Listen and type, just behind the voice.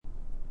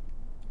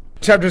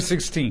Chapter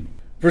 16.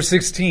 Verse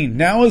 16,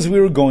 now as we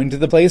were going to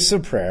the place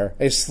of prayer,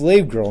 a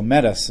slave girl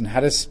met us and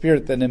had a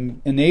spirit that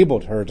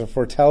enabled her to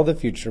foretell the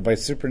future by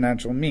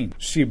supernatural means.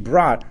 She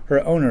brought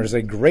her owners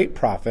a great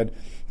profit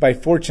by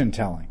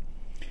fortune-telling.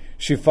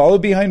 She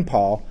followed behind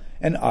Paul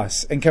and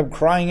us and kept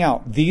crying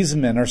out, these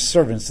men are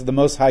servants of the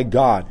Most High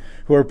God,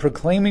 who are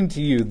proclaiming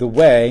to you the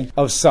way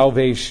of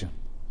salvation.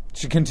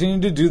 She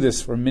continued to do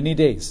this for many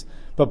days.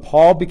 But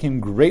Paul became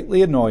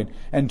greatly annoyed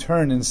and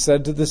turned and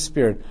said to the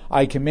spirit,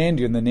 I command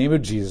you in the name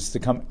of Jesus to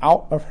come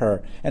out of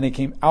her. And it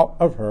came out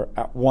of her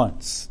at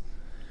once.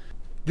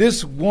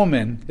 This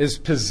woman is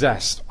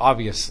possessed,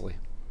 obviously.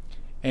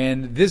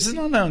 And this is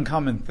not an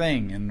uncommon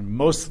thing in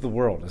most of the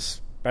world,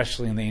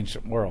 especially in the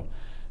ancient world.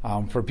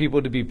 For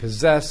people to be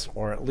possessed,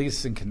 or at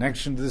least in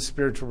connection to the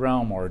spiritual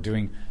realm, or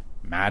doing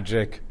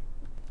magic.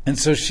 And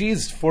so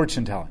she's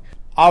fortune-telling.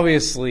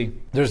 Obviously,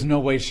 there's no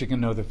way she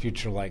can know the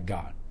future like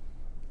God.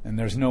 And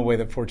there's no way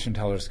that fortune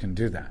tellers can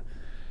do that.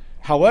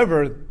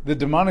 However, the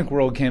demonic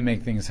world can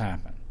make things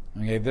happen.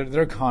 Okay,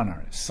 they're con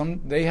artists.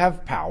 They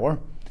have power,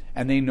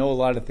 and they know a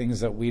lot of things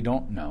that we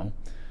don't know.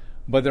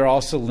 But they're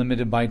also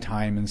limited by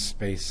time and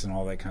space and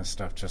all that kind of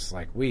stuff, just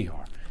like we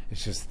are.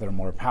 It's just they're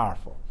more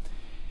powerful.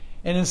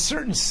 And in a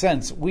certain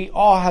sense, we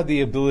all have the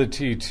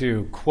ability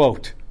to,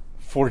 quote,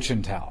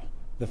 fortune tell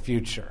the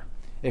future,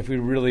 if we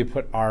really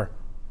put our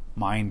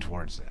mind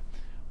towards it.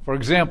 For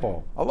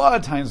example, a lot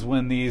of times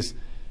when these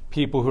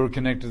people who are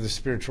connected to the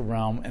spiritual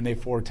realm and they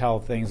foretell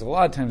things, a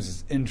lot of times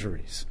it's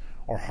injuries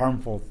or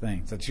harmful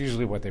things. That's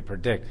usually what they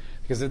predict.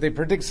 Because if they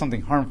predict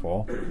something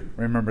harmful,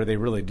 remember they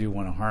really do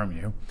want to harm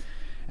you,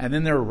 and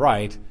then they're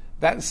right,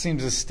 that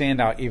seems to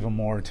stand out even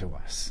more to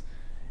us.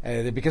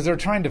 Because they're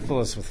trying to fill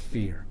us with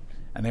fear.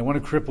 And they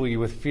want to cripple you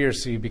with fear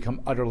so you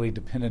become utterly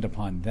dependent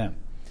upon them.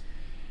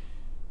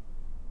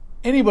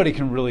 Anybody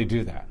can really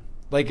do that.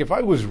 Like if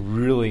I was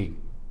really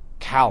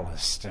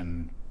calloused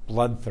and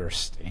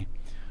bloodthirsty,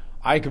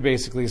 I could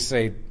basically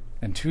say,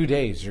 in 2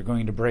 days, you're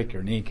going to break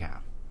your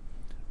kneecap,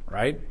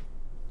 right?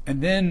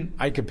 And then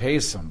I could pay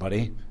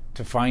somebody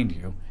to find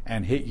you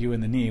and hit you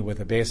in the knee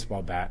with a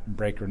baseball bat and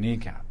break your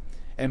kneecap.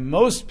 And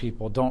most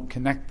people don't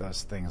connect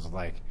those things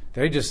like,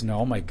 they just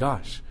know, oh my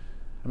gosh.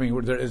 I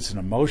mean, it's an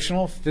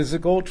emotional,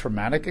 physical,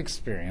 traumatic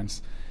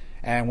experience.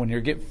 And when you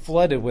get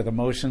flooded with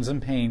emotions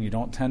and pain, you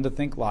don't tend to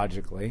think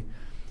logically.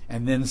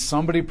 And then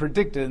somebody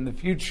predicted in the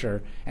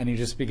future, and you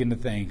just begin to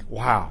think,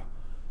 wow,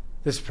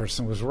 this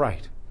person was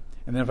right.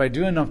 And then if I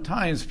do enough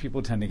times,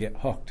 people tend to get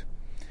hooked.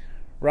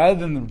 Rather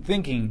than them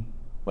thinking,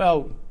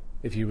 well,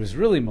 if he was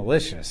really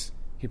malicious,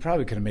 he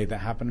probably could have made that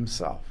happen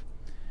himself.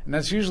 And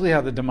that's usually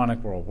how the demonic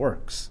world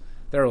works.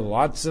 There are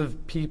lots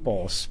of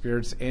people,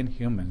 spirits and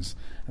humans,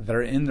 that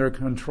are in their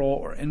control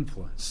or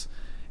influence.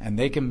 And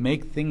they can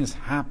make things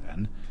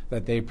happen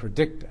that they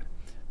predicted.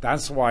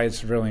 That's why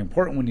it's really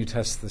important when you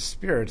test the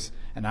spirits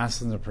and ask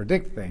them to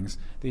predict things,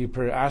 that you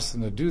ask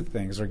them to do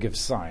things or give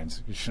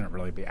signs. You shouldn't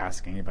really be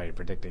asking anybody to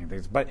predict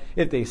things. But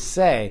if they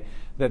say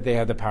that they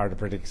have the power to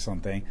predict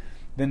something,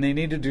 then they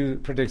need to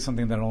predict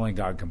something that only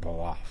God can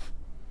pull off.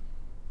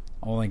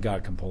 Only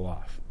God can pull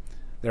off.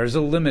 There's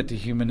a limit to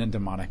human and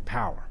demonic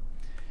power.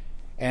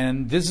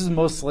 And this is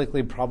most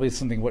likely probably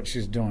something what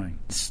she's doing.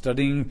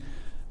 Studying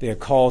the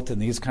occult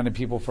and these kind of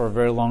people for a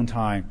very long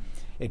time,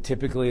 it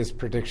typically is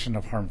prediction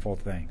of harmful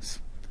things,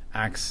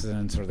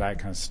 accidents or that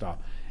kind of stuff.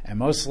 And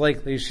most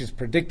likely she's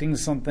predicting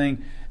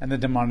something and the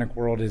demonic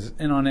world is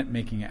in on it,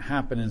 making it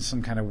happen in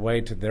some kind of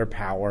way to their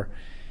power.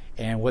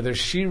 And whether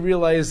she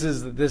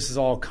realizes that this is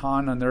all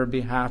con on their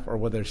behalf or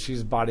whether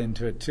she's bought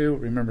into it too,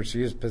 remember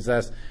she is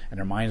possessed and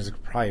her mind is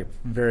probably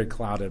very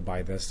clouded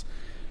by this.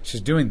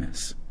 She's doing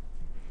this.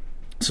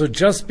 So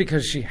just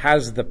because she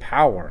has the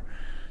power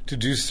to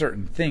do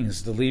certain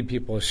things to lead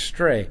people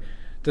astray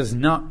does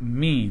not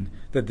mean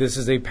that this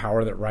is a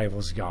power that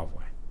rivals Yahweh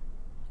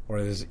or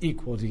is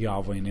equal to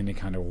Yahweh in any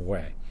kind of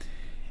way.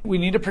 We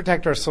need to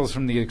protect ourselves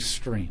from the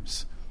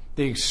extremes.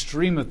 The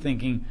extreme of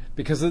thinking,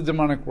 because the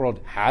demonic world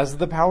has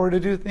the power to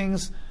do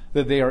things,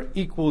 that they are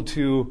equal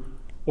to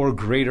or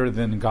greater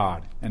than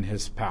God and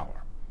His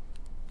power.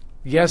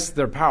 Yes,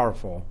 they're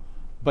powerful,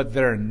 but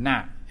they're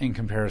not in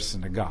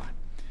comparison to God.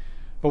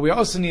 But we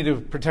also need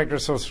to protect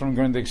ourselves from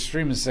going to the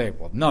extreme and say,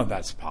 well, no,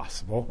 that's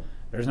possible.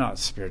 There's not a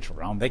spiritual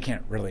realm. They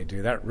can't really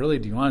do that. Really,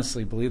 do you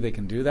honestly believe they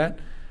can do that?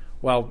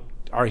 Well,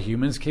 are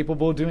humans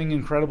capable of doing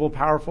incredible,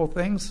 powerful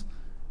things?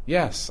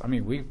 Yes. I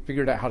mean, we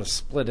figured out how to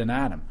split an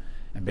atom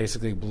and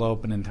basically blow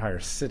up an entire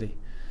city.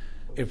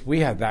 If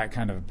we had that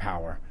kind of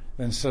power,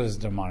 then so does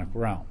the demonic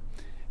realm.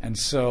 And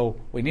so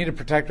we need to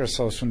protect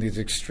ourselves from these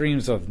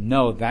extremes of,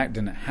 no, that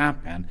didn't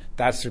happen,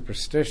 that's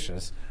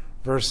superstitious,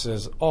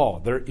 versus, oh,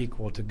 they're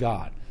equal to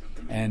God.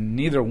 And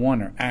neither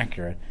one are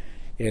accurate.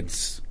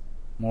 It's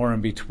more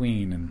in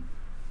between, and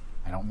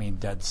I don't mean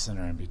dead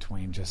center in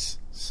between, just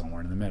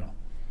somewhere in the middle.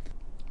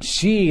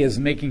 She is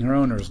making her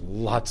owners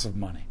lots of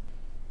money.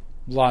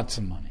 Lots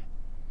of money.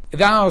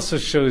 That also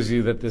shows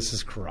you that this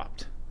is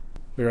corrupt.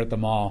 We were at the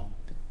mall,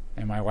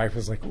 and my wife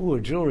was like, ooh, a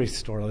jewelry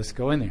store, let's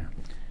go in there.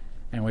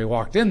 And we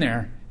walked in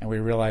there, and we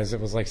realized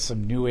it was like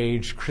some New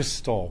Age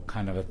crystal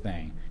kind of a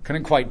thing.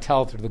 Couldn't quite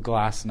tell through the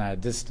glass and at a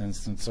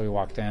distance, and so we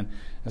walked in.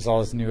 There's all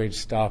this New Age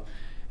stuff,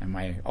 and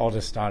my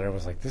oldest daughter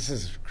was like, "This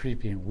is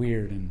creepy and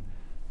weird," and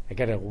I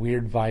get a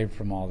weird vibe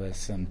from all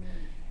this.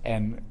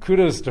 And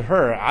kudos to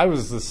her. I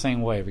was the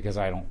same way because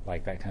I don't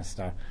like that kind of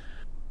stuff.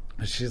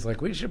 But she's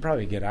like, "We should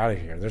probably get out of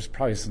here. There's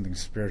probably something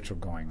spiritual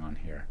going on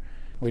here."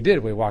 We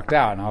did. We walked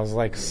out, and I was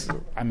like,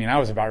 I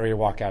was about ready to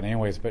walk out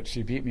anyways, but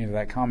she beat me to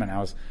that comment. I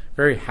was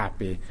very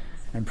happy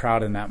and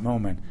proud in that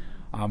moment.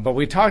 But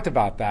we talked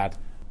about that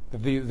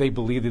they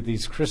believe that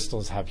these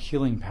crystals have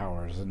healing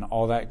powers and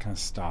all that kind of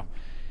stuff.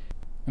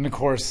 And of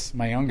course,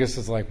 my youngest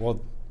is like,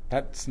 "Well,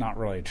 that's not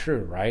really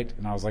true, right?"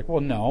 And I was like,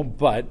 "Well, no,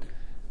 but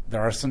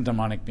there are some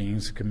demonic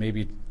beings who can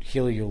maybe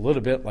heal you a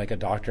little bit, like a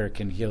doctor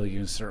can heal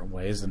you in certain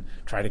ways and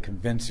try to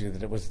convince you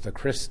that it was the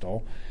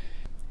crystal."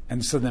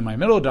 And so then my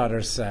middle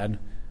daughter said,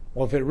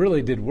 "Well, if it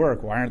really did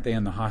work, why aren't they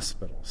in the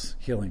hospitals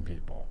healing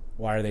people?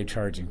 Why are they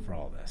charging for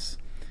all this?"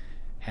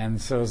 And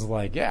so it was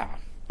like, yeah,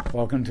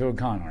 welcome to a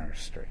con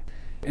artistry.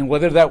 And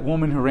whether that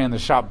woman who ran the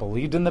shop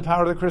believed in the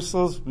power of the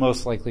crystals,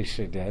 most likely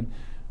she did.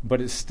 But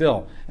it's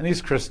still, and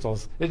these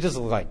crystals, they just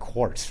look like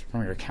quartz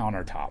from your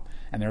countertop.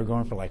 And they were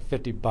going for like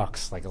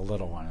 $50, like a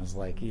little one. It's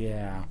like,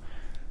 yeah,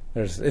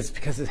 it's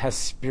because it has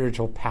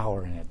spiritual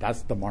power in it.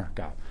 That's the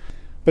markup.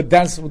 But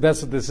that's what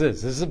this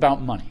is. This is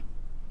about money.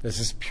 This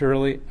is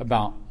purely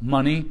about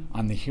money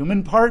on the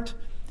human part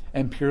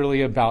and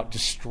purely about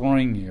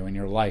destroying you in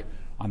your life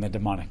on the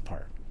demonic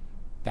part.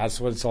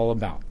 That's what it's all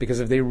about. Because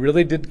if they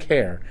really did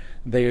care,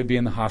 they would be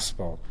in the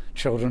hospital,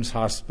 Children's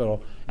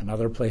Hospital, and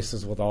other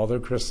places with all their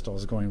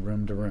crystals going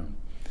room to room.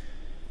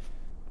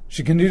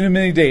 She continued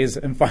many days,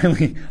 and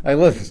finally, I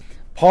love this.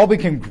 Paul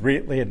became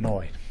greatly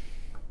annoyed.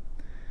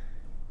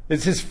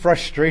 It's his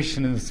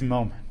frustration in this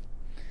moment.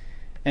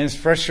 And his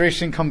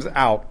frustration comes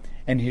out,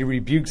 and he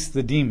rebukes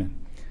the demon.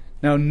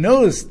 Now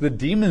notice the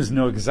demons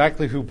know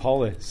exactly who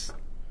Paul is.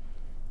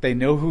 They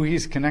know who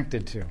he's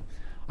connected to.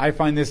 I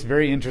find this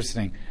very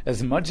interesting.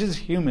 As much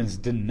as humans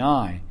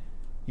deny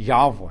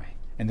Yahweh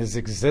and his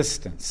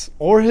existence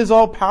or his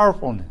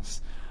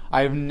all-powerfulness,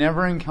 I have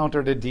never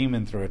encountered a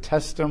demon through a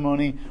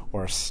testimony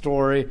or a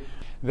story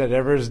that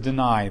ever has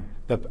denied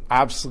the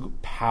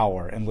absolute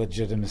power and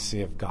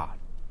legitimacy of God,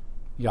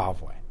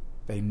 Yahweh.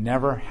 They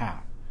never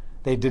have.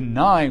 They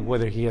deny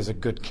whether he has a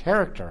good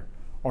character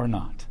or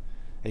not.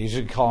 They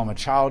usually call him a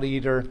child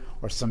eater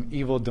or some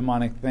evil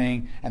demonic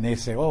thing, and they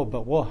say, "Oh,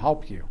 but we'll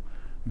help you."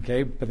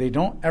 Okay? But they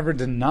don't ever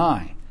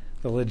deny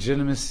the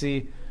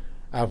legitimacy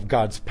of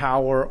God's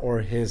power or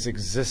his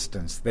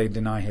existence. They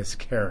deny his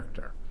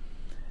character.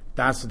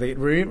 That's what they,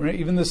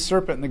 even the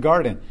serpent in the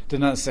garden did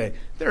not say,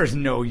 "There's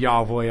no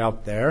Yahweh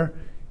up there."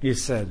 He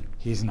said,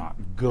 "He's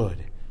not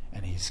good,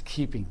 and he's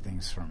keeping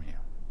things from you."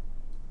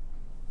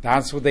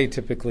 That's what they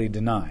typically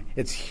deny.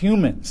 It's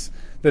humans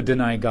that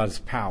deny God's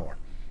power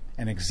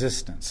and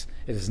existence.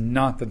 It is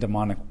not the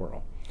demonic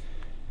world.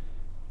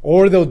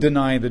 Or they'll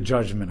deny the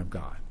judgment of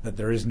God, that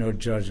there is no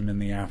judgment in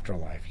the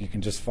afterlife. You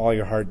can just follow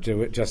your heart,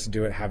 do it, just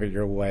do it, have it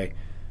your way.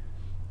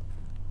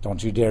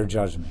 Don't you dare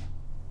judge me.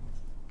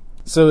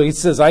 So he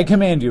says, "I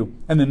command you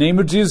in the name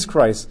of Jesus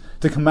Christ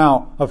to come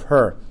out of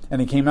her." And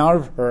he came out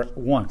of her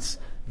once.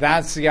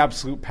 That's the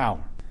absolute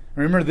power.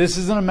 Remember, this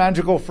isn't a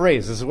magical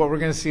phrase. This is what we're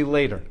going to see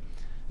later.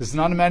 This is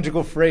not a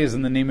magical phrase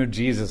in the name of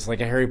Jesus,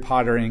 like a Harry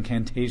Potter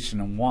incantation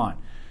and wand.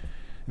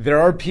 There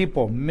are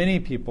people, many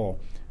people,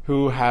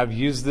 who have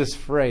used this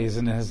phrase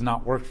and it has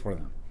not worked for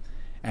them.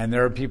 And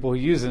there are people who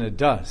use it and it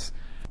does.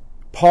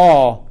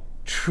 Paul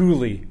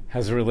truly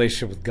has a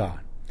relationship with God.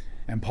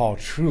 And Paul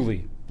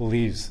truly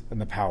believes in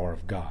the power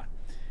of God.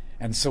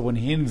 And so when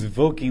he is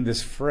invoking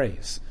this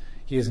phrase,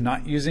 he is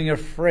not using a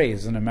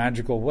phrase in a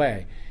magical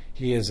way.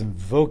 He is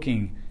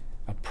invoking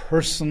a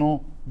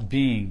personal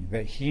being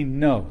that he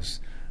knows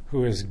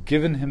who has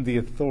given him the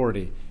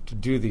authority to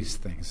do these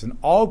things. And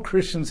all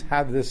Christians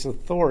have this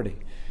authority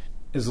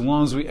as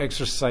long as we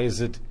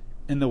exercise it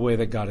in the way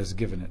that God has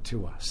given it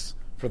to us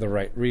for the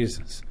right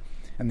reasons.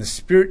 And the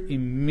Spirit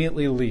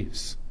immediately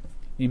leaves.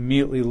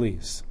 Immediately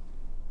leaves.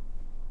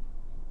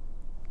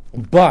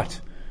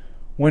 But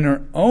when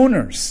her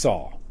owners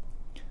saw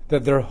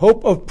that their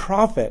hope of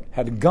profit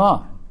had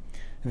gone,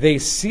 they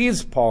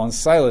seized Paul and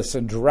Silas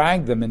and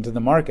dragged them into the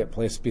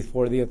marketplace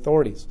before the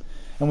authorities.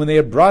 And when they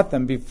had brought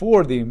them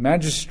before the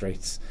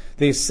magistrates,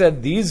 they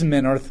said, "These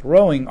men are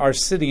throwing our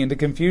city into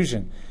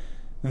confusion.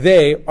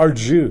 They are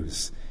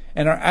Jews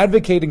and are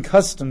advocating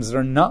customs that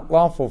are not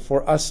lawful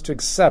for us to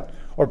accept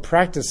or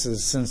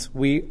practices since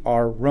we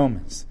are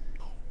Romans."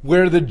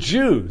 Where the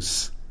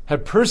Jews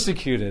had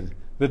persecuted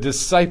the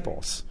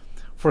disciples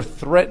for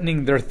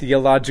threatening their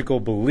theological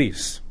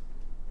beliefs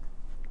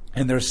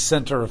and their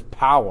center of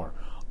power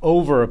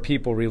over a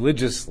people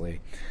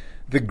religiously,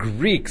 the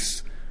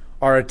Greeks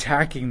are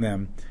attacking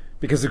them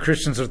because the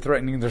Christians are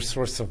threatening their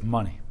source of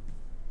money.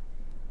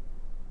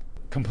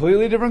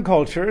 Completely different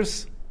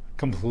cultures,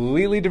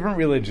 completely different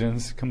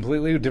religions,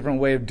 completely different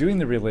way of doing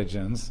the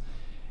religions,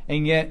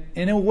 and yet,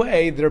 in a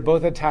way, they're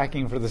both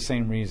attacking for the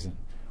same reason.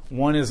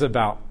 One is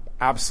about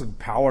absolute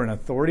power and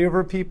authority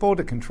over people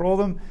to control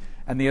them,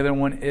 and the other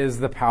one is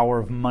the power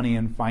of money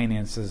and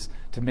finances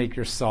to make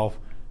yourself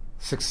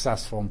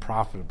successful and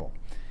profitable.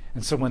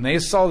 And so when they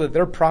saw that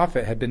their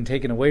profit had been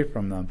taken away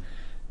from them,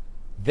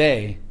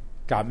 they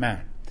got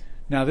mad.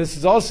 Now, this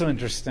is also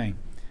interesting.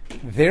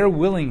 They're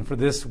willing for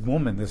this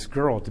woman, this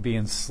girl, to be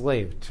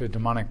enslaved to a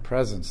demonic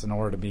presence in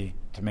order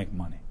to make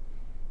money.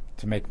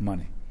 To make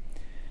money.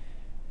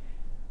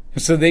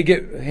 And so they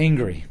get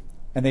angry,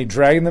 and they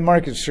drag him to the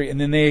market street, and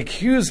then they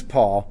accuse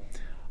Paul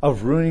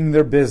of ruining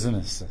their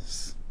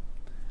businesses,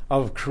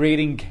 of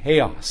creating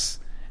chaos,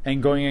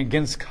 and going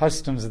against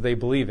customs that they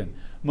believe in.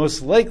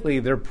 Most likely,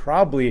 they're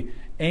probably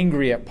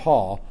angry at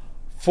Paul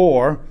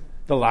for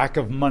the lack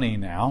of money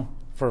now,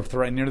 for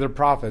threatening their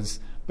profits,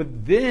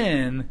 but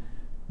then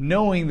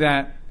knowing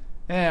that,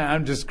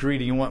 I'm just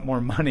greedy, you want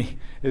more money,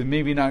 it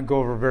maybe not go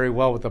over very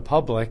well with the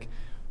public,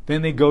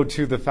 then they go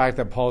to the fact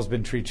that Paul's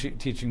been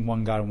teaching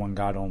one God and one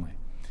God only.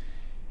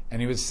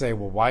 And he would say,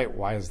 well,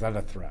 why is that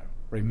a threat?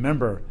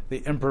 Remember,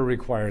 the emperor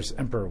requires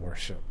emperor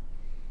worship.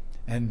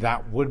 And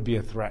that would be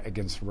a threat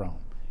against Rome.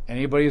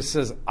 Anybody who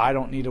says, I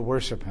don't need to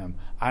worship him,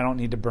 I don't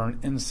need to burn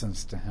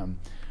incense to him,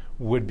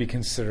 would be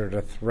considered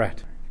a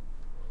threat.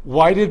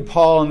 Why did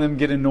Paul and them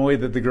get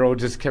annoyed that the girl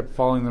just kept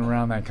following them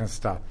around, that kind of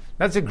stuff?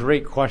 That's a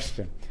great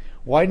question.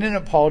 Why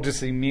didn't Paul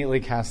just immediately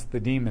cast the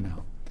demon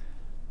out?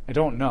 I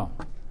don't know.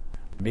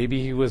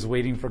 Maybe he was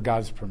waiting for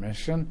God's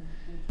permission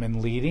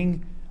and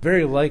leading.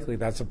 Very likely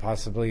that's a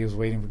possibility. He was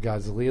waiting for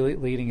God's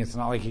leading. It's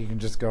not like he can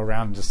just go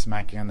around and just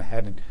smack you on the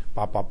head and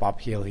bop, bop, bop,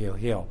 heal, heal,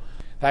 heal.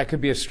 That could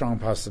be a strong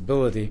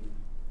possibility.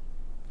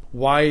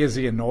 Why is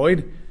he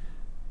annoyed?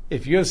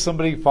 If you have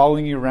somebody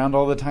following you around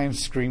all the time,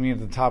 screaming at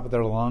the top of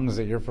their lungs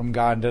that you're from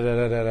God,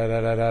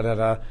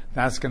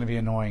 that's going to be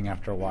annoying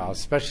after a while,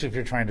 especially if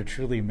you're trying to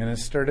truly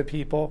minister to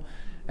people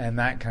and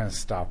that kind of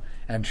stuff,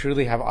 and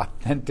truly have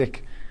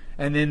authentic.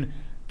 And then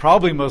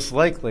probably most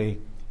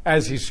likely,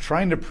 as he's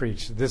trying to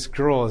preach, this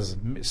girl is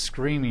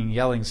screaming,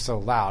 yelling so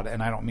loud,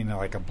 and I don't mean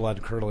like a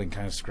blood-curdling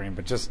kind of scream,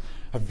 but just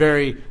a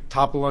very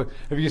top-of-the-line.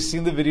 Have you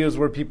seen the videos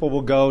where people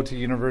will go to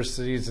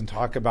universities and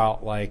talk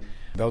about, like,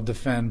 they'll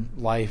defend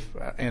life,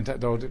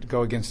 they'll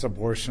go against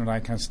abortion and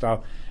that kind of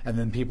stuff, and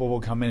then people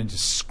will come in and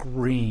just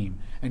scream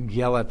and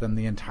yell at them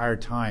the entire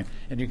time,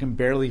 and you can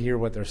barely hear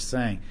what they're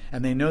saying.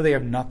 And they know they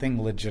have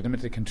nothing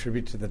legitimate to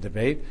contribute to the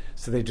debate,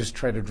 so they just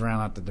try to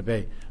drown out the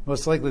debate.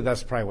 Most likely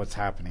that's probably what's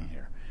happening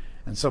here.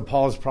 And so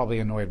Paul is probably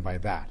annoyed by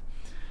that.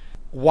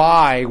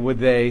 Why would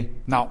they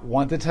not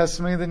want the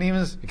testimony of the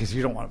demons? Because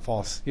you don't want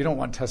false. You don't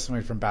want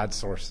testimony from bad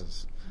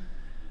sources.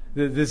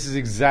 This is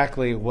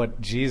exactly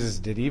what Jesus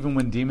did. Even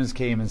when demons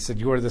came and said,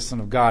 you are the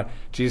Son of God,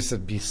 Jesus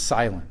said, be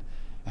silent.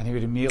 And he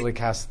would immediately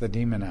cast the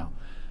demon out.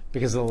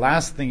 Because the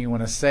last thing you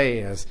want to say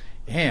is,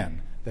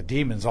 and the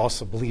demons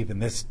also believe in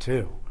this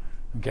too.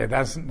 Okay,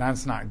 that's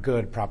not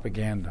good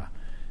propaganda.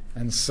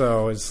 And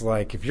so it's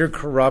like, if you're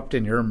corrupt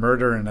and you're a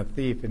murderer and a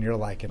thief, and you're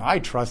like, and I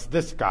trust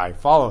this guy,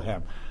 follow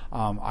him.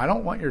 I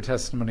don't want your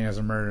testimony as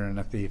a murderer and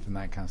a thief and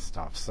that kind of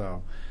stuff.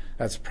 So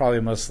that's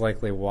probably most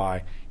likely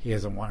why he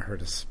doesn't want her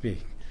to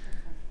speak.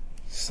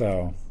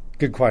 So,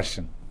 good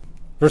question.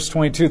 Verse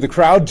 22, the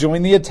crowd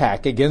joined the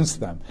attack against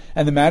them,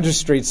 and the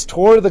magistrates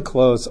tore the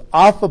clothes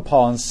off of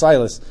Paul and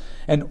Silas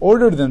and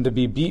ordered them to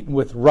be beaten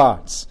with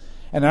rods.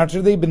 And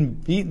after they'd been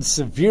beaten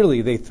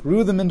severely, they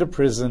threw them into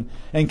prison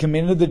and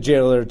commanded the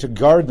jailer to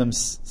guard them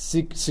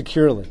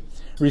securely.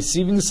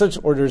 Receiving such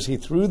orders, he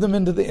threw them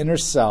into the inner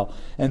cell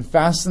and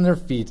fastened their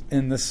feet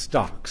in the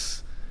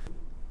stocks.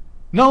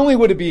 Not only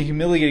would it be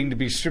humiliating to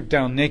be stripped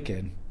down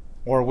naked,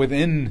 or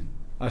within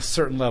a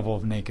certain level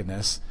of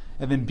nakedness,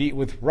 and then beat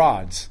with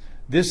rods,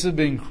 this would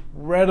be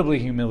incredibly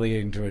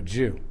humiliating to a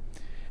Jew.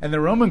 And the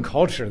Roman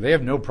culture, they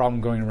have no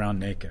problem going around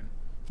naked.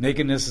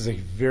 Nakedness is a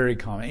very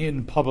common,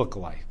 in public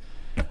life.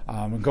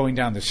 Going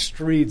down the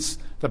streets,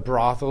 the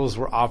brothels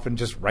were often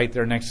just right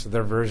there next to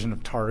their version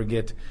of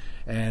Target,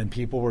 and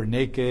people were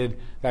naked,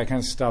 that kind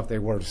of stuff. They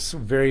wore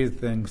very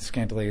thin,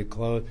 scantily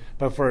clothed.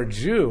 But for a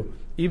Jew,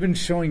 even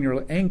showing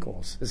your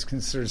ankles is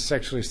considered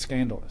sexually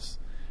scandalous,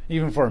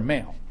 even for a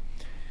male.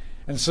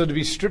 And so to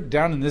be stripped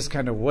down in this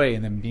kind of way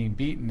and then being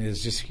beaten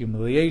is just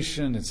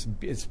humiliation,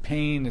 it's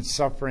pain, it's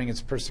suffering,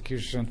 it's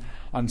persecution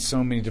on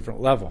so many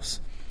different levels.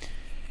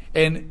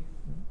 And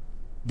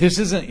this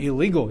isn't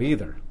illegal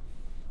either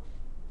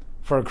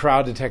for a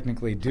crowd to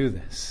technically do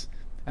this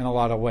in a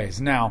lot of ways.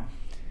 Now,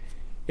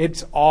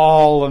 it's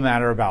all a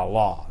matter about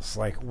laws.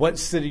 Like, what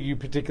city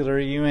are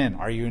you in?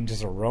 Are you in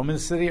just a Roman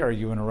city? Are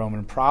you in a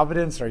Roman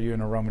province? Are you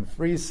in a Roman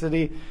free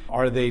city?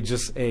 Are they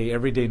just a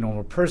everyday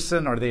normal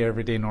person? Are they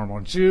everyday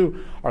normal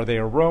Jew? Are they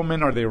a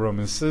Roman? Are they a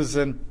Roman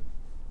citizen?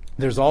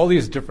 There's all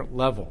these different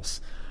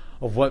levels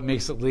of what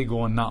makes it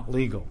legal and not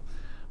legal.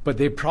 But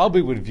they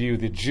probably would view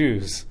the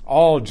Jews,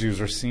 all Jews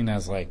are seen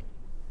as like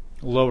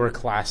lower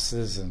class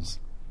citizens.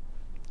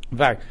 In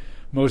fact,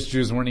 most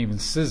Jews weren't even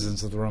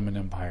citizens of the Roman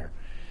Empire.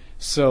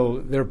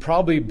 So there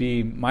probably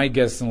be, my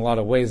guess in a lot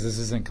of ways, this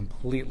isn't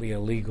completely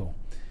illegal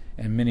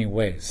in many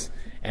ways.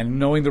 And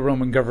knowing the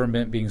Roman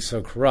government being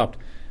so corrupt,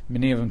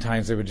 Many of them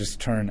times they would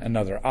just turn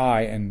another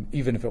eye, and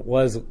even if it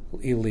was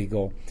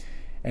illegal,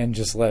 and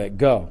just let it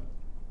go.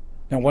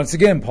 Now, once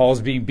again,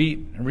 Paul's being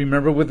beaten. And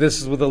remember,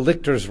 this is with a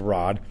lictor's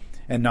rod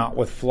and not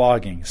with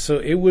flogging. So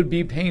it would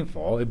be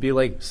painful. It'd be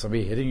like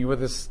somebody hitting you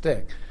with a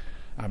stick.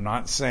 I'm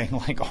not saying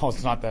like, oh,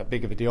 it's not that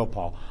big of a deal,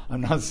 Paul.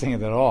 I'm not saying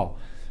that at all.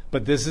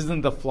 But this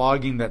isn't the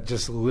flogging that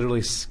just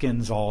literally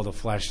skins all the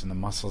flesh and the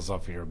muscles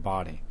off of your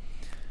body.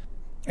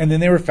 And then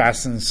they were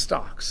fastened in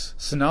stocks.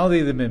 So not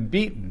only they've been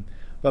beaten,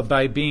 but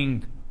by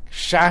being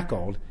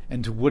shackled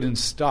into wooden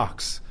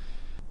stocks.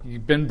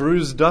 You've been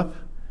bruised up,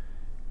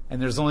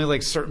 and there's only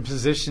like certain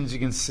positions you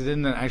can sit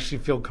in and actually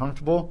feel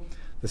comfortable.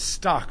 The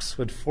stocks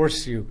would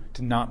force you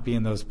to not be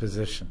in those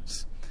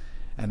positions.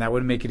 And that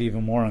would make it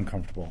even more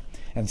uncomfortable.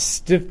 And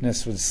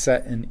stiffness would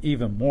set in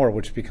even more,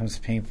 which becomes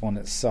painful in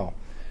itself.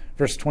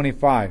 Verse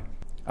 25,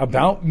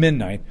 about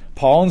midnight,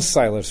 Paul and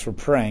Silas were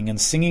praying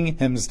and singing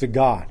hymns to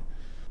God.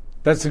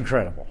 That's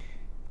incredible.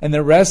 And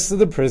the rest of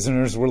the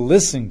prisoners were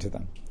listening to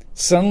them.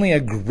 Suddenly a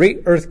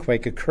great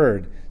earthquake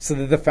occurred, so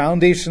that the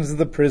foundations of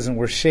the prison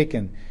were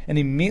shaken, and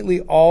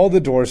immediately all the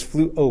doors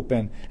flew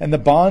open, and the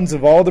bonds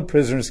of all the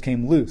prisoners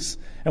came loose.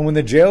 And when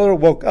the jailer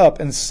woke up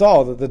and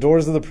saw that the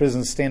doors of the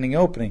prison standing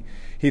opening,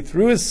 he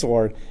drew his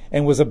sword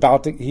and was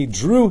about to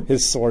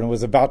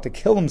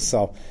kill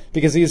himself,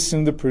 because he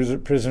assumed the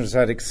prisoners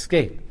had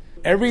escaped.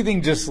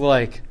 Everything just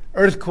like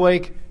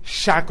earthquake,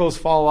 shackles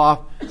fall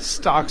off,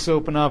 stocks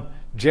open up,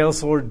 jail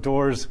cell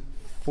doors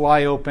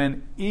fly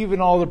open, even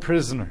all the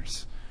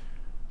prisoners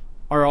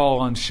are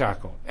all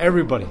unshackled.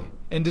 Everybody,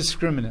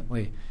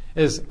 indiscriminately,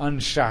 is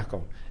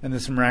unshackled in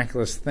this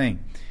miraculous thing.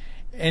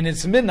 And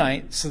it's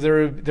midnight, so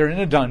they're in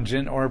a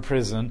dungeon or a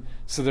prison,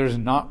 so there's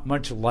not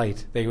much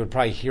light. They would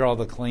probably hear all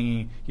the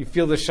clanging. You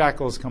feel the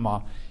shackles come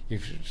off.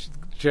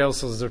 Jail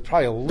cells, there's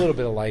probably a little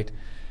bit of light.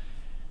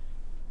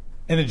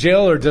 And the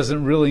jailer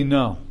doesn't really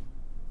know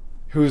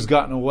who's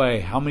gotten away,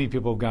 how many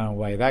people have gotten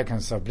away, that kind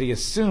of stuff. But he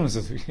assumes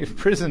that if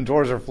prison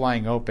doors are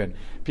flying open,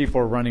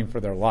 people are running for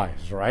their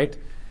lives, right?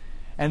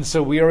 And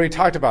so we already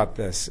talked about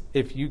this.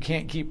 If you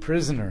can't keep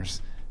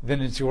prisoners,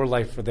 then it's your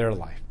life for their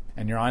life,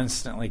 and you're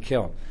instantly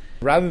killed.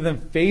 Rather than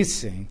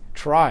facing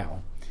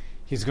trial,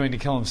 he's going to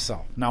kill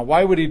himself. Now,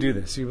 why would he do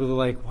this? People are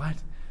like, what?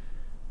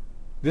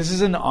 This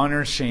is an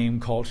honor-shame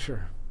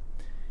culture.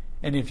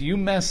 And if you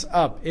mess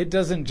up, it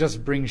doesn't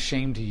just bring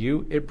shame to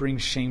you, it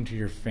brings shame to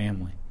your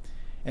family.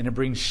 And it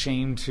brings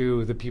shame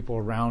to the people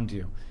around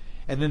you.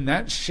 And then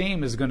that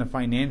shame is going to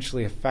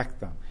financially affect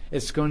them.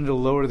 It's going to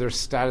lower their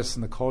status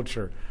in the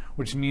culture,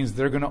 which means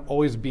they're going to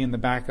always be in the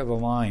back of the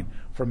line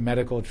for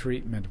medical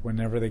treatment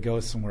whenever they go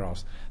somewhere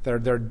else.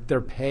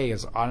 Their pay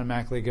is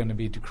automatically going to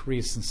be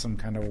decreased in some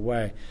kind of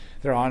way.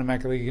 They're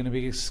automatically going to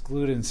be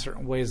excluded in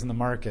certain ways in the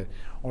market.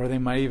 Or they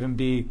might even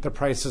be, the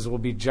prices will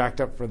be jacked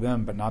up for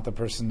them, but not the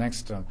person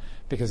next to them,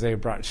 because they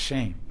brought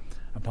shame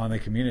upon the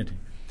community.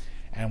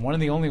 And one of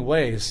the only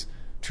ways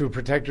to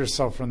protect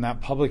yourself from that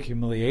public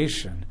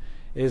humiliation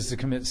is to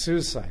commit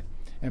suicide.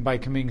 And by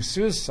committing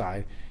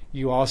suicide,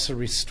 you also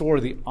restore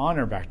the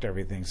honor back to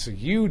everything. So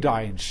you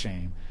die in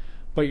shame,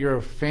 but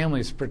your family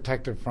is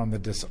protected from the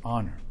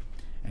dishonor.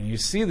 And you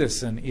see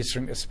this in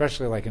Eastern,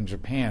 especially like in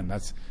Japan.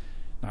 That's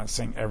not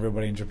saying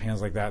everybody in Japan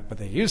is like that, but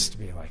they used to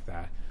be like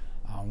that,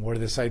 where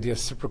this idea of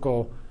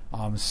reciprocal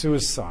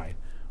suicide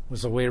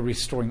was a way of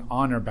restoring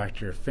honor back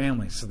to your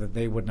family so that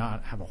they would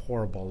not have a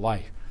horrible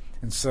life.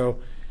 And so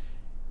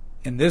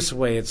in this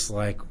way, it's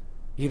like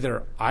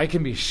either I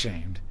can be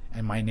shamed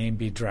and my name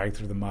be dragged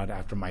through the mud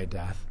after my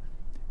death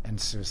and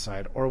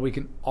suicide, or we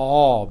can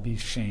all be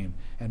shamed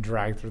and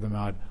dragged through the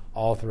mud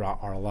all throughout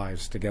our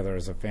lives together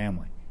as a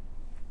family.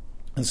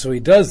 And so he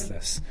does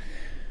this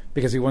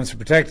because he wants to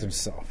protect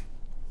himself.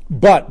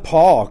 But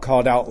Paul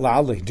called out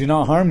loudly, "Do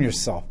not harm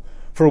yourself,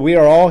 for we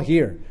are all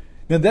here."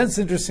 Now that's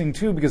interesting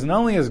too, because not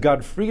only has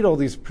God freed all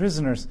these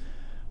prisoners,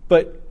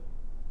 but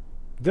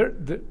they're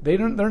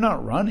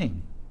not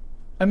running.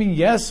 I mean,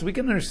 yes, we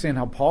can understand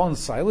how Paul and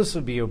Silas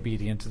would be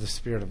obedient to the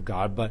Spirit of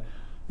God, but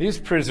these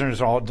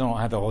prisoners all don't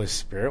have the Holy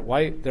Spirit.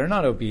 Why? They're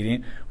not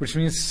obedient, which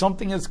means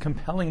something is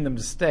compelling them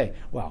to stay.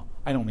 Well,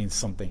 I don't mean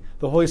something.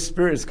 The Holy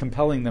Spirit is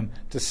compelling them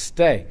to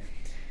stay,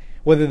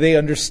 whether they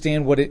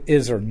understand what it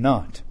is or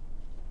not.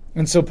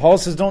 And so Paul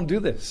says, don't do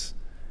this.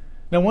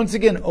 Now, once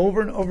again,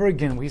 over and over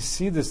again, we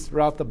see this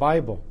throughout the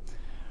Bible,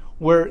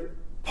 where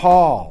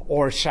Paul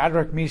or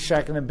Shadrach,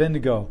 Meshach, and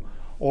Abednego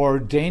or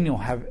Daniel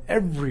have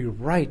every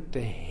right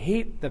to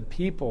hate the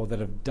people that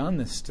have done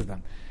this to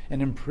them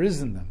and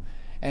imprison them,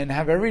 and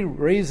have every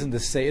reason to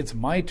say it's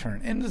my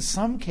turn, and in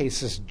some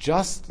cases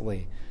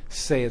justly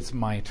say it's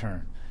my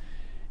turn.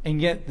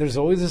 And yet there's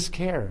always this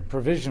care and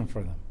provision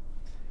for them,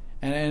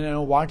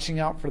 and watching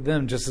out for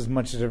them just as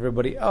much as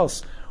everybody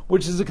else,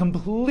 which is a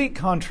complete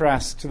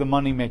contrast to the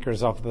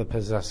moneymakers off of The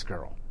Possessed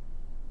Girl.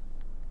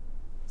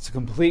 It's a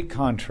complete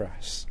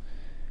contrast.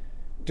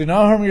 "Do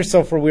not harm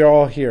yourself, for we are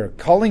all here."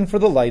 Calling for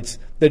the lights,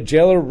 the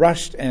jailer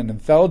rushed in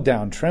and fell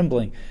down,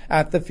 trembling,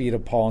 at the feet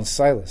of Paul and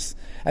Silas.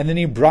 And then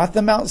he brought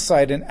them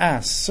outside and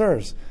asked,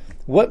 "Sirs,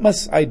 what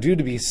must I do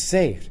to be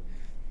saved?"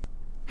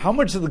 how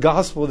much of the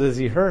gospel does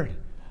he heard?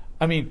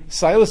 I mean,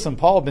 Silas and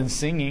Paul have been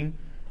singing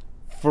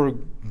for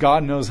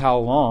God knows how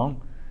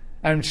long.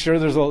 I'm sure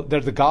there's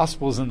the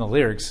gospel's in the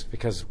lyrics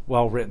because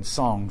well-written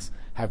songs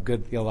have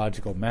good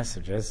theological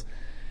messages.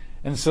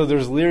 And so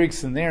there's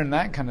lyrics in there and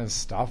that kind of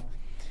stuff.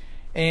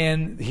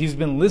 And he's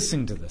been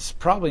listening to this,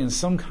 probably in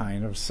some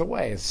kind of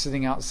way,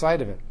 sitting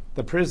outside of it,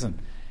 the prison.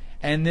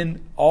 And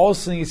then all of a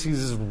sudden he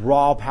sees this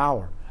raw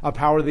power, a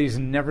power that he's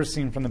never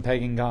seen from the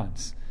pagan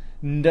gods.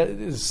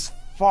 This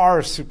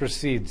far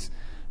supersedes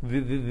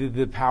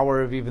the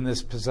power of even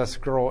this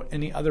possessed girl,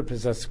 any other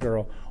possessed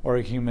girl or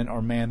a human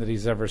or man that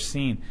he's ever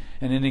seen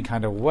in any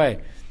kind of way.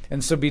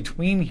 And so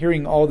between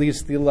hearing all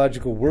these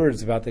theological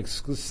words about the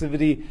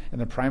exclusivity and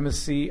the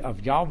primacy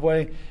of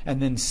Yahweh,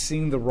 and then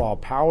seeing the raw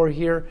power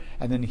here,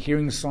 and then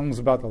hearing songs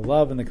about the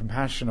love and the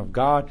compassion of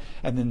God,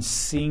 and then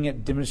seeing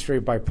it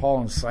demonstrated by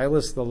Paul and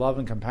Silas, the love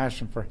and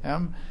compassion for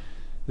him,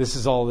 this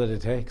is all that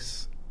it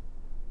takes.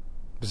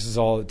 This is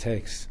all it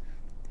takes.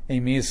 And he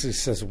immediately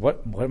says,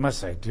 what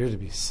must I do to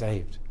be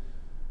saved?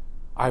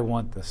 I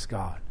want this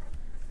God.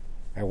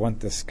 I want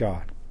this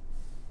God.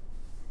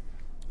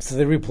 So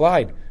they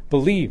replied,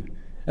 believe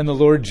in the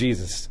Lord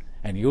Jesus,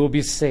 and you will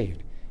be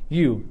saved,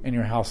 you and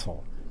your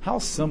household. How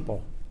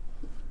simple.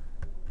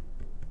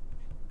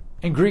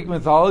 In Greek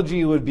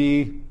mythology, it would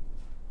be,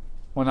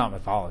 well, not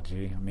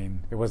mythology. I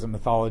mean, it wasn't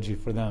mythology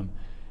for them.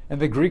 In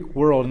the Greek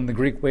world, in the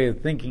Greek way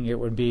of thinking, it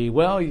would be,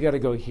 well, you got to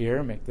go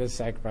here, make this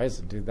sacrifice,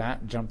 and do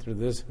that, and jump through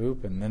this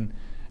hoop, and then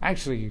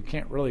actually you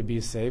can't really be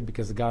saved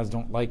because the gods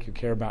don't like you,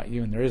 care about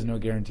you, and there is no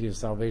guarantee of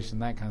salvation,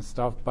 that kind of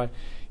stuff. But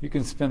you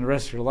can spend the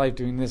rest of your life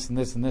doing this and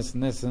this and this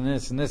and this and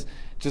this and this,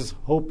 just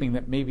hoping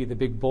that maybe the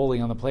big bully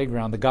on the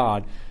playground, the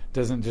God,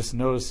 doesn't just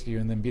notice you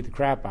and then beat the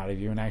crap out of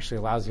you and actually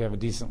allows you to have a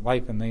decent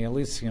life and they at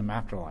least see him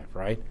afterlife,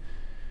 right?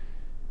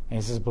 And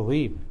he says,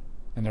 believe,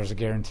 and there's a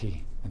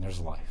guarantee, and there's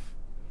life.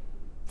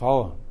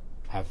 Follow him.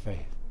 Have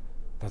faith.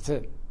 That's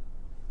it.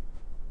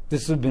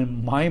 This would have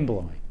been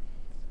mind-blowing.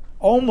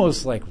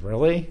 Almost like,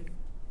 really?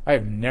 I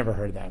have never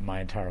heard that in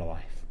my entire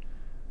life.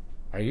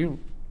 Are you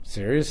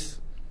serious?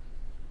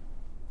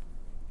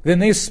 Then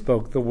they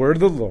spoke the word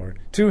of the Lord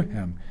to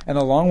him, and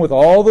along with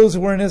all those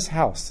who were in his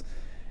house.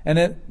 And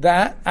at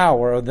that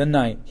hour of the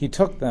night, he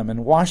took them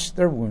and washed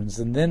their wounds,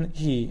 and then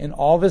he and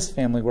all of his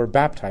family were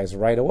baptized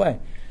right away.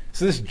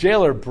 So this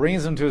jailer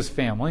brings them to his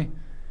family,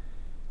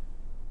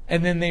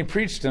 and then they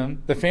preach to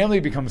him, the family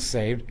becomes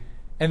saved,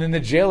 and then the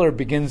jailer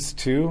begins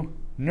to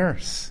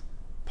nurse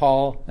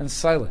Paul and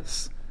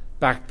Silas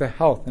back to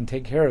health and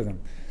take care of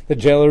them. The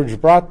jailer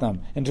brought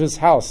them into his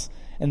house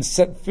and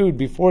set food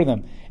before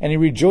them, and he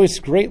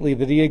rejoiced greatly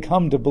that he had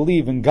come to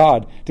believe in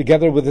God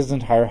together with his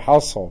entire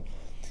household.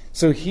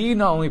 So he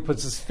not only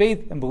puts his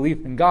faith and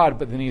belief in God,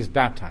 but then he's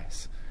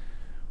baptized,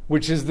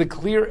 which is the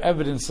clear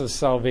evidence of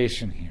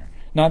salvation here.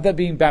 Not that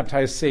being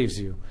baptized saves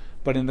you,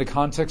 but in the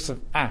context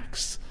of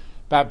Acts,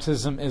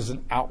 baptism is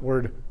an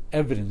outward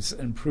evidence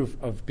and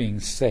proof of being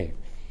saved.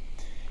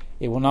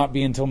 It will not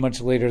be until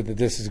much later that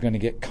this is going to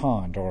get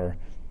conned or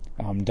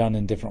done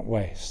in different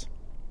ways.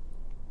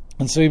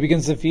 And so he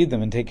begins to feed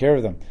them and take care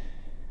of them.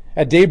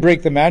 At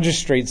daybreak, the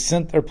magistrates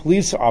sent their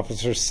police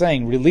officers,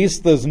 saying, release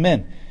those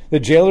men.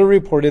 The jailer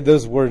reported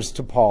those words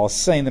to Paul,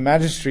 saying, the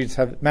magistrates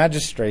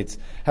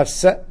have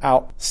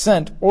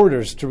sent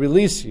orders to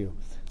release you.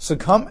 So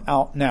come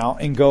out now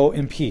and go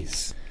in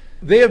peace.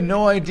 They have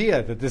no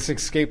idea that this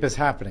escape is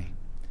happening.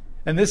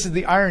 And this is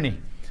the irony.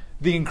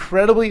 The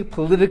incredibly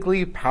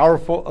politically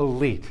powerful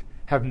elite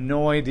have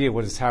no idea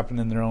what has happened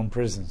in their own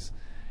prisons.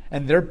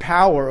 And their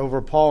power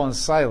over Paul and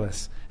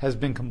Silas has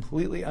been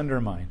completely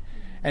undermined.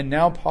 And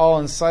now Paul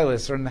and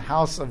Silas are in the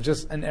house of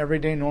just an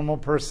everyday normal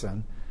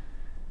person,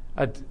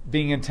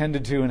 being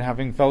attended to and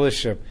having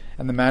fellowship,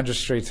 and the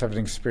magistrates haven't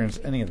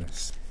experienced any of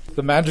this.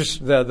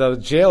 The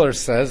jailer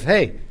says,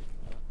 hey,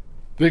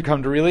 we've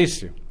come to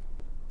release you.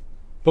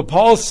 But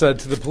Paul said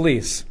to the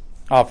police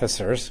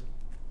officers,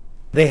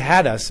 they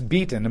had us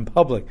beaten in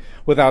public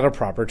without a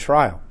proper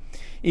trial,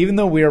 even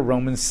though we are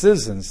Roman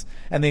citizens,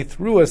 and they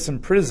threw us in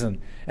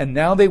prison, and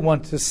now they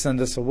want to send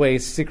us away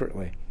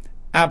secretly.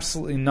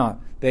 Absolutely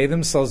not. They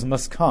themselves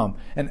must come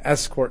and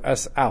escort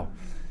us out.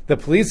 The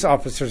police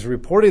officers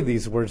reported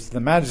these words to the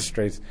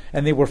magistrates,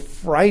 and they were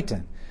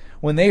frightened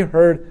when they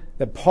heard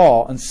that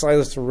Paul and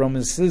Silas were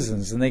Roman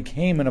citizens, and they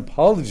came and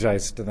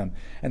apologized to them.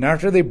 And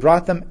after they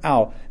brought them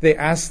out, they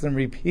asked them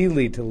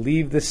repeatedly to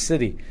leave the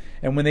city.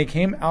 And when they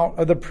came out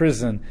of the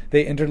prison,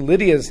 they entered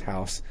Lydia's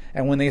house,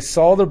 and when they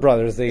saw the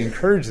brothers, they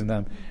encouraged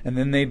them, and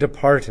then they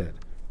departed.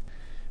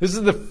 This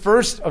is the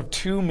first of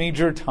two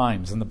major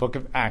times in the book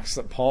of Acts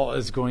that Paul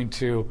is going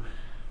to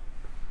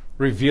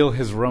reveal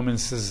his Roman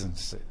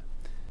citizenship.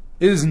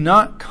 It is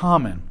not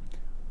common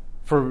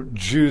for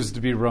Jews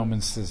to be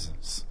Roman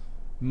citizens.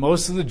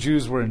 Most of the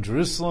Jews were in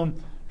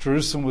Jerusalem.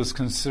 Jerusalem was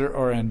considered,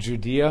 or in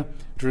Judea,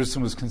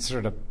 Jerusalem was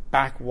considered a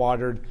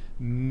backwatered,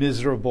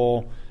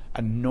 miserable,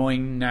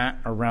 annoying gnat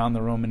around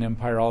the Roman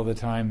Empire all the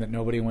time that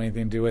nobody wanted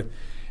anything to do with,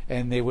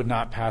 and they would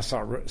not pass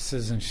out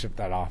citizenship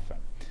that often.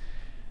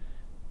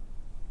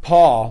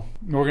 Paul,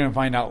 we're going to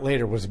find out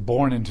later, was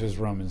born into his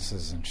Roman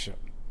citizenship.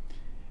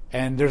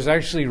 And there's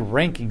actually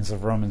rankings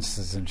of Roman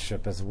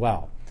citizenship as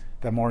well.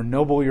 The more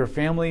noble your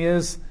family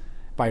is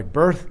by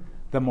birth,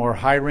 the more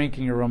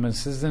high-ranking your Roman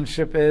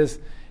citizenship is.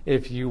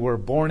 If you were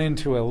born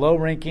into a low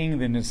ranking,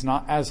 then it's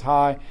not as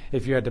high.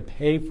 If you had to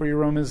pay for your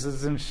Roman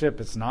citizenship,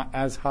 it's not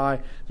as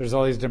high. There's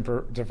all these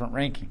different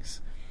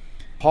rankings.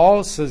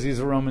 Paul says he's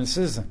a Roman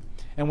citizen.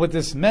 And what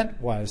this meant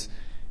was,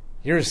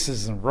 you're a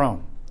citizen of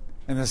Rome,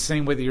 in the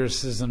same way that you're a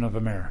citizen of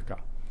America.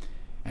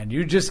 And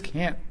you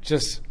can't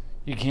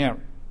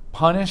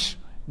punish,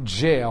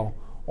 jail,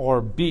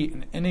 or beat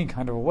in any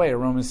kind of a way a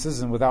Roman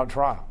citizen without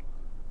trial.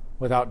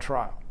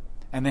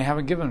 And they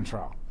haven't given a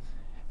trial.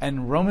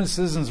 And Roman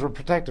citizens were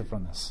protected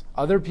from this.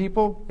 Other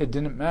people, it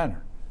didn't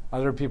matter.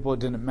 And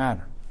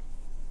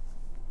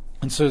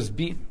so it's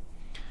beaten.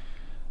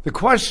 The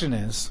question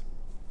is,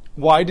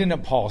 why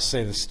didn't Paul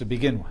say this to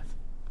begin with?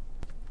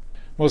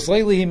 Most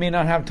likely he may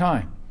not have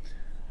time.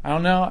 I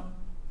don't know.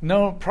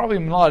 No, probably a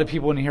lot of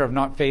people in here have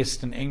not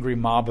faced an angry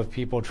mob of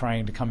people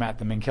trying to come at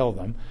them and kill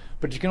them.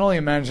 But you can only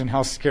imagine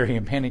how scary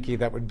and panicky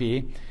that would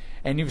be.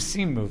 And you've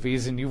seen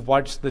movies and you've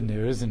watched the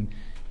news and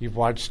you've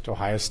watched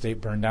Ohio State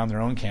burn down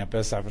their own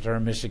campus after a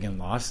Michigan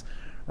loss,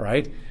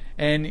 right?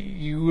 And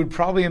you would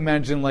probably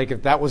imagine, like,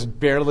 if that was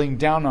barreling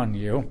down on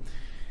you,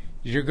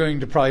 you're going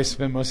to probably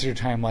spend most of your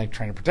time, like,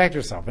 trying to protect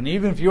yourself. And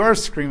even if you are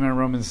screaming a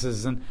Roman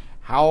citizen,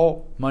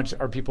 how much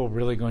are people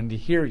really going to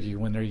hear you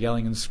when they're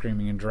yelling and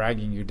screaming and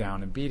dragging you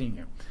down and beating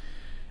you?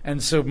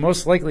 And so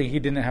most likely he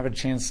didn't have a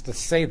chance to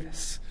say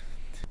this.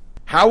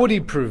 How would he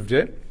proved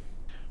it?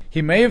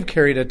 He may have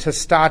carried a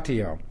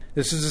testatio.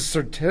 This is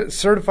a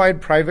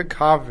certified private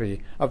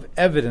copy of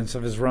evidence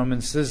of his Roman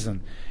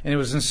citizen, and it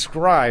was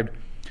inscribed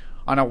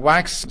on a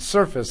wax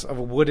surface of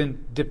a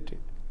wooden diptych.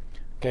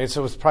 Okay,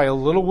 so it's probably a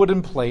little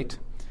wooden plate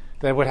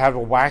that would have a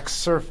wax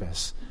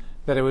surface,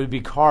 that it would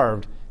be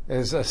carved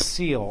as a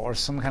seal or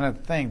some kind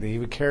of thing that he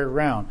would carry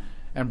around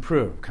and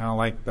prove, kind of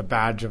like the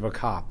badge of a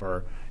cop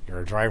or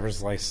your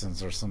driver's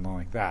license or something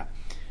like that.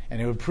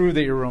 And it would prove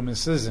that you're Roman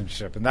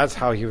citizenship, and that's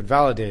how he would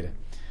validate it.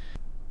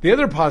 The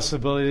other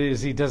possibility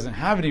is he doesn't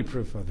have any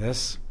proof of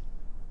this,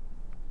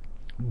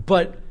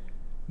 but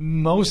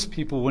most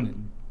people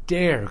wouldn't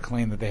dare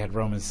claim that they had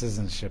Roman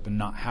citizenship and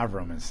not have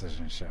Roman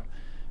citizenship,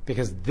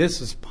 because this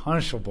is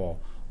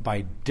punishable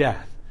by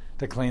death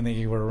to claim that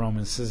you were a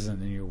Roman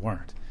citizen and you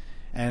weren't.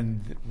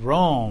 And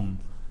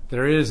Rome,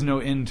 there is no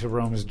end to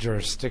Rome's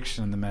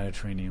jurisdiction in the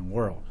Mediterranean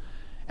world.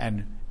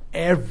 And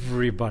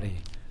everybody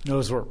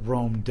knows what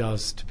Rome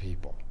does to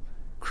people.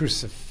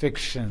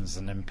 Crucifixions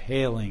and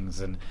impalings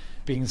and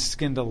being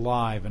skinned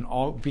alive and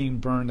all being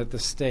burned at the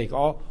stake,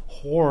 all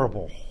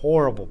horrible,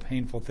 horrible,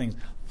 painful things,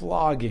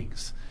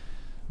 floggings.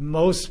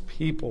 Most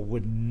people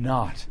would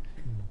not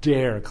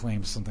dare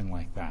claim something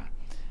like that.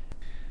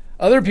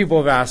 Other people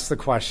have asked the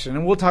question,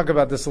 and we'll talk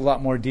about this in a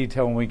lot more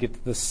detail when we get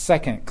to the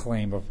second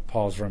claim of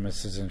Paul's Roman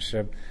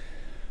citizenship.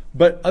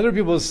 But other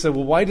people have said,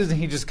 well, why doesn't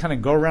he just kind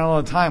of go around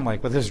all the time,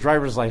 like with his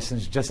driver's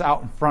license just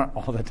out in front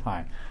all the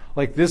time?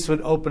 Like, this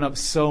would open up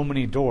so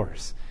many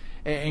doors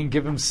and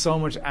give him so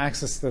much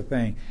access to the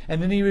thing.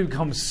 And then he would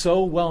become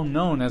so well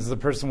known as the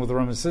person with the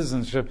Roman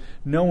citizenship,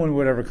 no one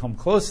would ever come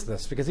close to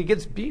this because he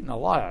gets beaten a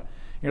lot. And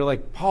you're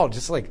like, Paul,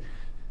 just like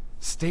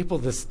staple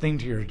this thing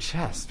to your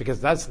chest,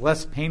 because that's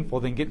less painful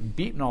than getting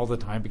beaten all the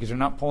time because you're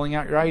not pulling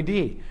out your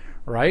ID,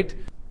 right?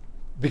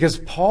 Because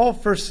Paul,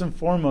 first and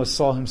foremost,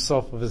 saw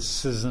himself as a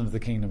citizen of the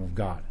kingdom of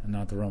God and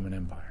not the Roman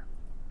Empire.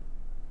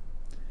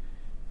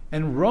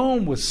 And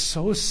Rome was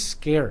so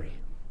scary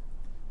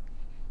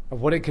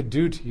of what it could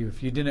do to you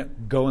if you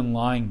didn't go in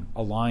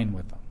align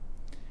with them.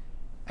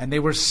 And they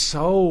were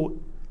so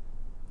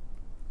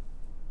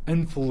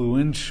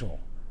influential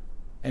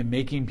in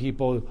making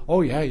people, oh,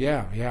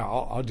 yeah,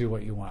 I'll do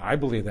what you want. I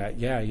believe that,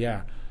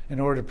 yeah, in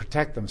order to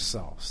protect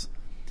themselves.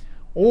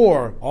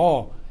 Or,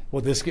 oh,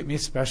 will this get me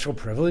special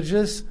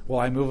privileges? Will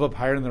I move up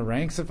higher in the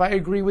ranks if I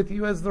agree with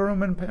you as the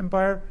Roman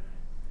Empire?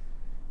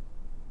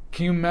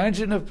 Can you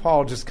imagine if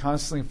Paul just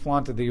constantly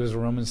flaunted that he was a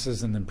Roman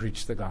citizen and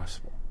preached the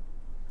gospel?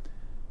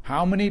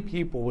 How many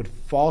people would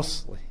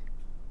falsely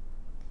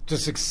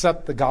just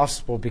accept the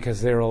gospel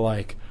because they were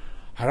like,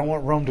 I don't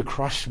want Rome to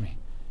crush me,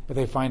 if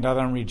they find out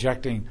I'm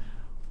rejecting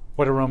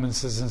what a Roman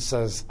citizen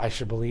says I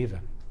should believe in?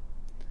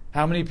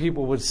 How many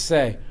people would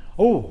say,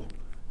 oh,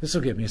 this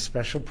will give me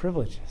special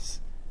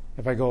privileges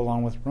if I go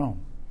along with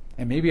Rome,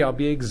 and maybe I'll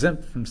be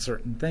exempt from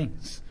certain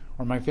things,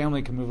 or my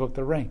family can move up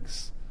the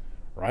ranks,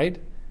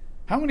 right?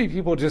 How many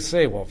people just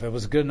say, well, if it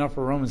was good enough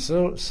for Roman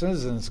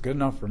citizens, it's good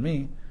enough for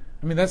me?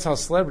 I mean, that's how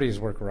celebrities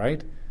work,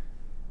 right?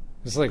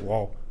 It's like,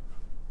 well,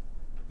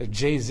 if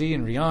Jay-Z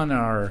and Rihanna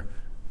or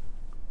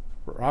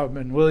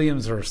Robin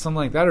Williams or something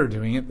like that are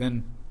doing it,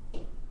 then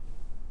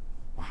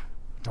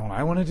don't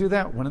I want to do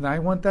that? Wouldn't I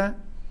want that?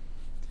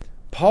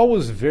 Paul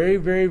was very,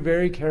 very,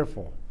 very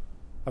careful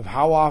of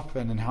how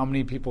often and how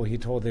many people he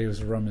told that he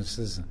was a Roman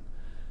citizen,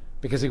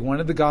 because he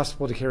wanted the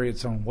gospel to carry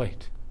its own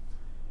weight.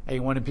 And he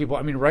wanted people,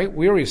 I mean, right?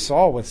 We already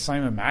saw with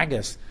Simon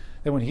Magus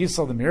that when he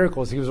saw the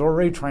miracles, he was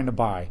already trying to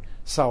buy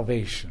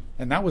salvation.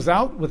 And that was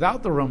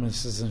without the Roman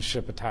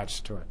citizenship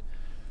attached to it.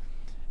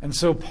 And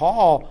so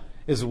Paul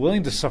is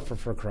willing to suffer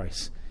for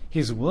Christ.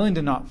 He's willing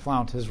to not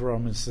flaunt his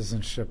Roman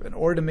citizenship in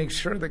order to make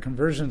sure that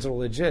conversions are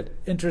legit,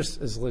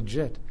 interest is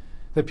legit,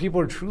 that people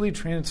are truly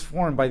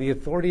transformed by the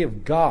authority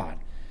of God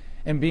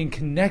and being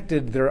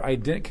connecting their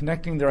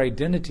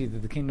identity to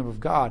the kingdom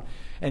of God,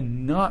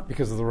 and not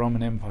because of the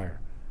Roman Empire,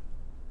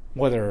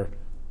 whether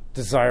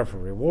desire for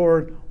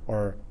reward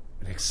or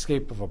an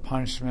escape of a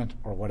punishment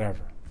or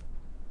whatever.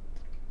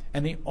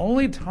 And the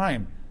only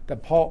time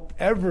that Paul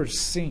ever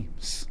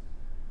seems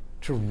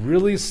to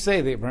really say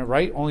that,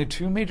 right, only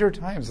 2 major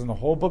times in the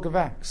whole book of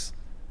Acts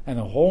and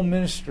the whole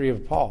ministry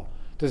of Paul,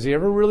 does he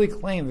ever really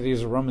claim that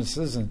he's a Roman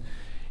citizen,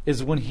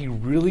 is when he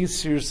really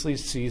seriously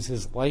sees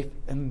his life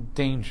in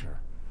danger,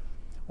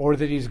 or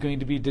that he's going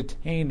to be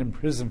detained in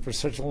prison for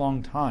such a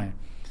long time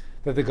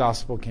that the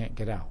gospel can't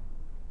get out.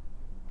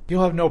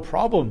 He'll have no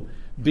problem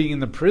being in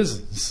the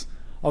prisons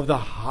of the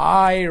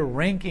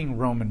high-ranking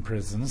Roman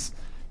prisons,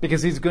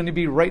 because he's going to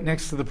be right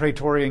next to the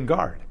Praetorian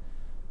Guard,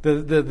 the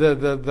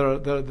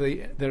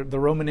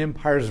Roman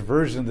Empire's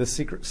version of the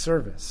Secret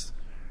Service,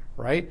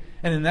 right?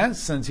 And in that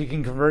sense, he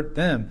can convert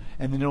them,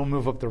 and then he'll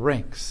move up the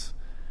ranks.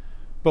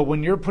 But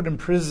when you're put in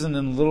prison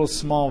in little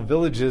small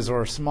villages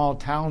or small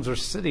towns or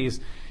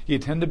cities, you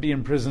tend to be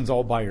in prisons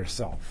all by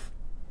yourself.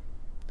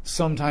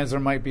 Sometimes there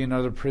might be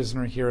another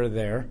prisoner here or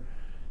there,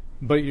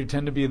 but you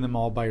tend to be in them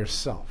all by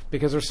yourself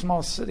because they're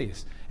small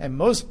cities. And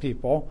most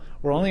people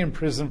were only in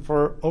prison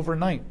for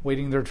overnight,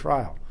 waiting their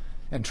trial.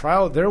 And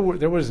trial, there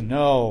was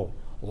no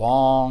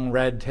long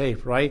red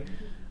tape, right?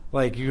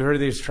 Like you heard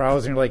these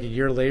trials and you're like a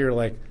year later,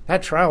 like,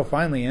 that trial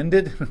finally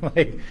ended?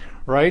 Like,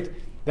 right?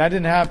 That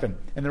didn't happen.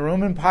 In the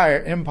Roman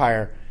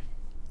Empire,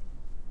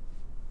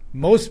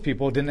 most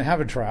people didn't have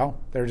a trial.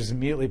 They were just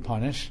immediately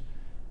punished.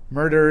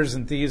 Murderers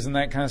and thieves and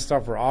that kind of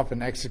stuff were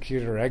often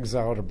executed or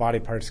exiled or body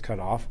parts cut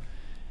off.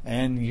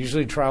 And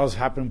usually trials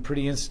happened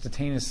pretty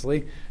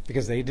instantaneously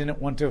because they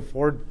didn't want to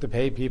afford to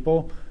pay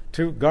people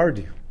to guard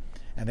you.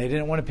 And they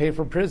didn't want to pay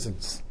for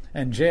prisons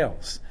and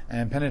jails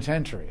and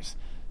penitentiaries.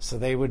 So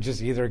they would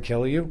just either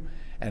kill you,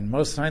 and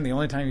most of the time, the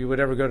only time you would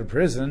ever go to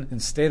prison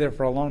and stay there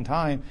for a long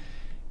time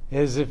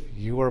is if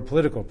you were a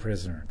political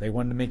prisoner. They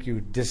wanted to make you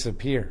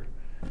disappear.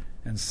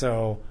 And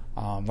so,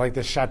 like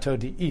the Chateau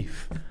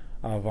d'If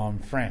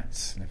of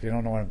France. And if you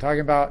don't know what I'm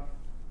talking about,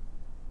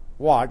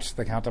 watch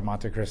The Count of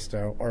Monte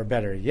Cristo, or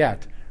better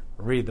yet,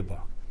 read the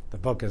book. The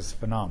book is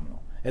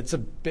phenomenal. It's a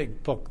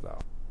big book, though.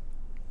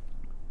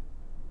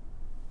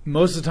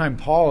 Most of the time,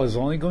 Paul is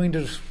only going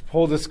to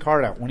pull this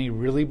card out when he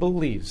really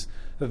believes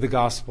that the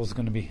gospel is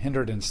going to be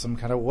hindered in some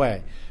kind of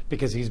way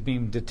because he's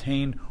being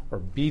detained or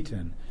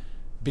beaten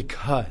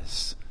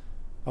because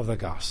of the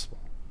gospel.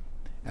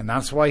 And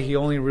that's why he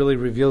only really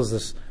reveals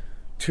this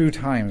 2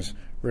 times,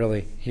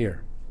 really,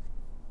 here.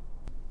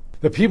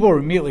 The people are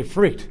immediately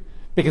freaked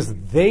because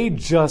they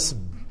just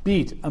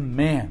beat a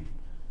man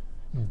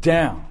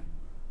down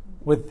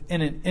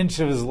within an inch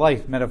of his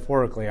life,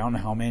 metaphorically. I don't know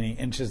how many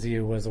inches he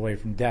was away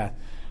from death,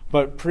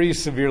 but pretty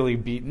severely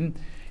beaten.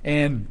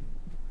 And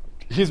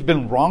he's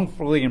been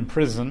wrongfully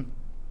imprisoned,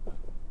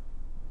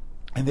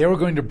 and they were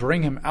going to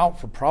bring him out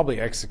for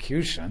probably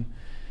execution,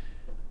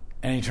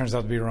 and he turns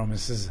out to be a Roman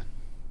citizen.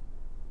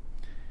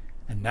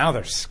 And now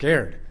they're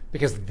scared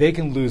because they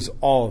can lose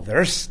all of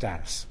their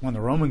status. When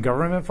the Roman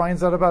government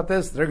finds out about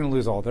this, they're going to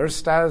lose all their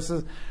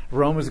statuses.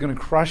 Rome is going to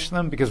crush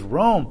them because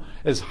Rome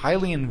is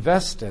highly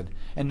invested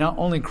in not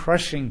only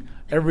crushing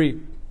every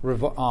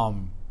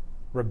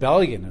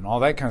rebellion and all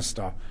that kind of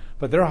stuff,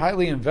 but they're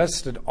highly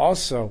invested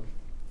also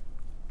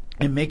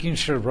in making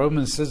sure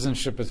Roman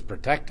citizenship is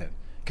protected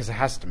because it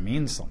has to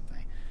mean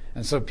something.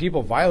 And so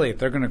people violate,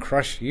 they're going to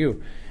crush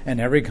you in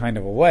every kind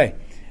of a way.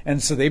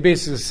 And so they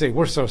basically say,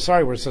 we're so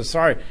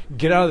sorry,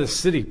 get out of the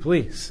city,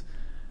 please.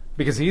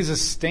 Because he's a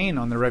stain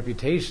on their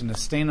reputation, a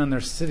stain on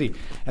their city,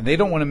 and they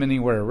don't want him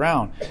anywhere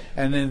around.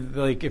 And then,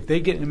 like, if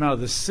they get him out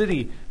of the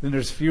city, then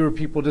there's fewer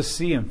people to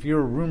see him,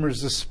 fewer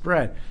rumors to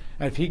spread.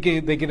 And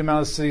if they get him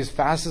out of the city as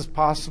fast as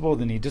possible,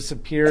 then he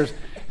disappears,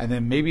 and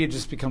then maybe it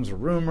just becomes a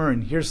rumor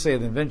and hearsay,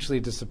 and eventually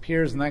it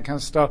disappears and that kind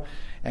of stuff.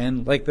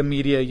 And like the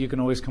media, you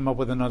can always come up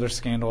with another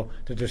scandal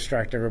to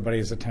distract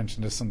everybody's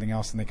attention to something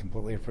else, and they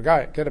completely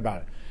forget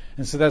about it.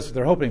 And so that's what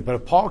they're hoping. But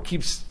if Paul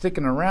keeps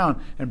sticking around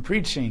and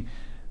preaching,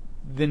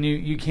 then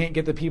you can't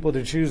get the people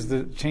to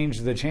change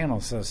the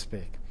channel, so to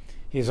speak.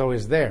 He's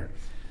always there.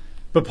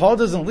 But Paul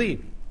doesn't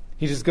leave.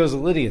 He just goes to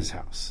Lydia's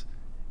house.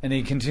 And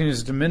he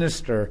continues to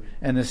minister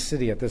in this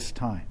city at this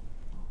time.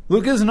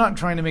 Luke is not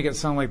trying to make it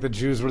sound like the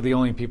Jews were the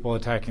only people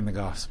attacking the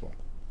gospel.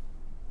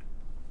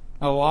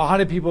 A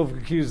lot of people have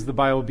accused the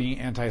Bible of being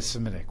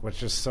anti-Semitic,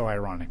 which is so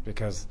ironic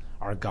because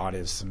our God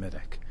is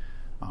Semitic.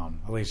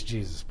 At least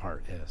Jesus'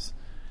 part is.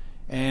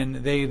 And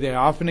they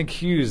often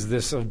accuse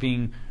this of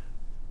being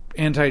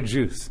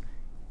anti-Jews.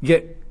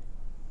 Yet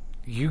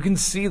you can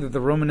see that the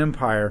Roman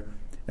Empire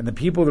and the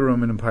people of the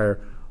Roman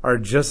Empire are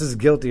just as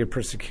guilty of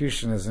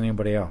persecution as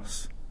anybody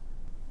else.